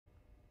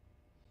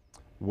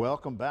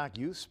Welcome back.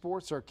 Youth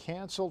sports are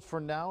canceled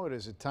for now. It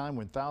is a time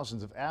when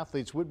thousands of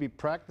athletes would be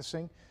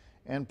practicing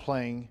and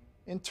playing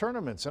in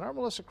tournaments. And our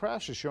Melissa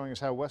Crash is showing us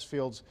how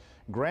Westfield's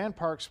Grand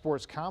Park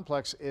Sports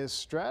Complex is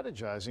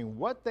strategizing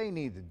what they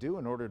need to do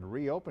in order to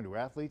reopen to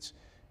athletes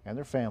and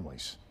their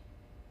families.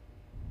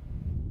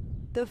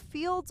 The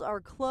fields are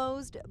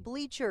closed,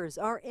 bleachers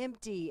are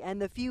empty, and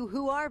the few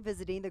who are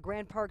visiting the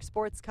Grand Park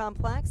Sports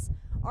Complex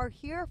are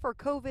here for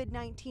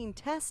COVID-19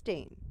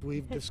 testing.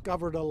 We've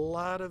discovered a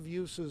lot of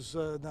uses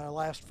in the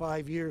last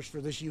 5 years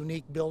for this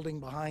unique building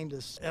behind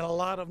us and a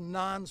lot of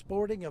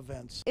non-sporting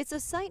events. It's a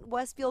site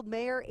Westfield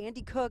Mayor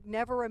Andy Cook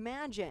never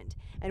imagined,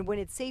 and when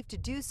it's safe to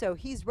do so,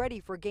 he's ready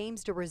for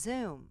games to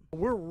resume.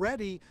 We're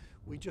ready.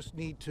 We just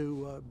need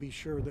to be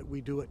sure that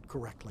we do it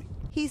correctly.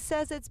 He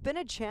says it's been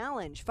a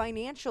challenge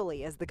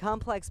financially as the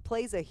complex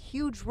plays a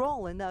huge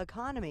role in the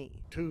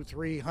economy.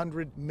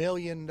 $200–300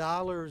 million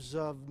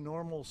of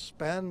normal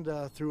spend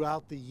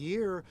throughout the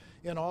year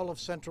in all of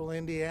central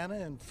Indiana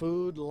in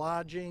food,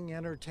 lodging,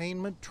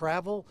 entertainment,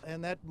 travel,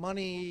 and that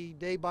money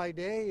day by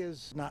day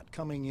is not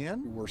coming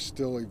in. We're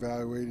still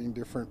evaluating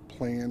different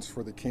plans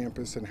for the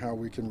campus and how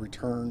we can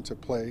return to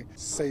play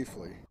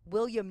safely.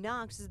 William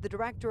Knox is the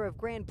director of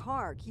Grand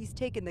Park. He's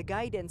taken the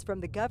guidance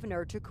from the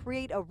governor to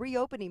create a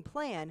reopening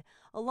plan,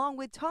 along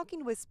with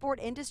talking with sport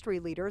industry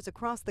leaders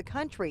across the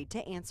country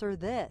to answer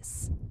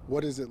this.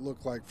 What does it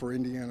look like for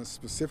Indiana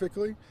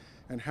specifically,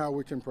 and how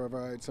we can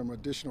provide some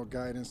additional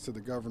guidance to the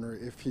governor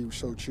if he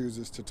so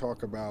chooses to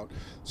talk about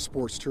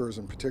sports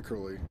tourism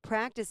particularly.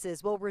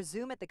 Practices will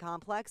resume at the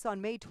complex on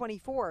May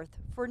 24th.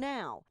 For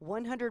now,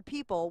 100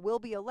 people will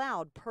be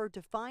allowed per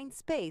defined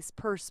space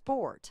per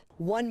sport.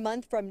 1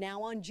 month from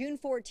now, on June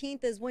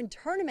 14th, is when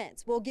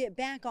tournaments will get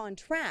back on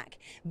track.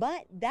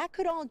 But that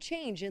could all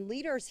change, and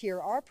leaders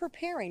here are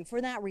preparing for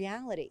that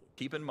reality.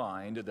 Keep in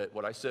mind that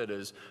what I said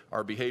is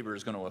our behavior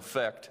is going to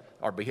affect,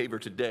 our behavior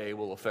today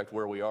will affect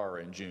where we are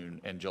in June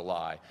and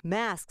July.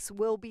 Masks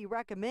will be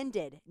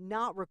recommended,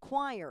 not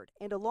required,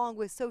 and along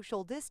with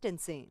social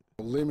distancing.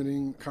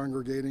 Limiting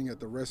congregating at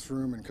the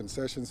restroom and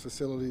concessions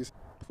facilities.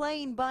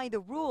 Playing by the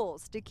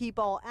rules to keep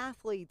all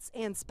athletes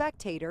and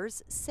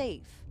spectators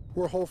safe.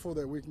 We're hopeful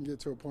that we can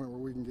get to a point where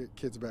we can get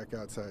kids back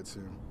outside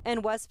soon.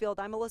 In Westfield,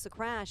 I'm Melissa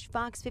Crash,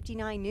 Fox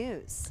 59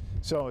 News.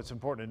 So it's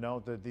important to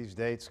note that these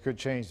dates could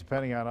change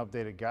depending on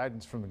updated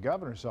guidance from the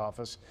governor's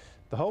office.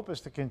 The hope is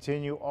to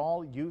continue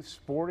all youth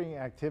sporting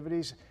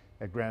activities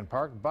at Grand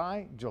Park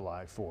by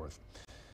July 4th.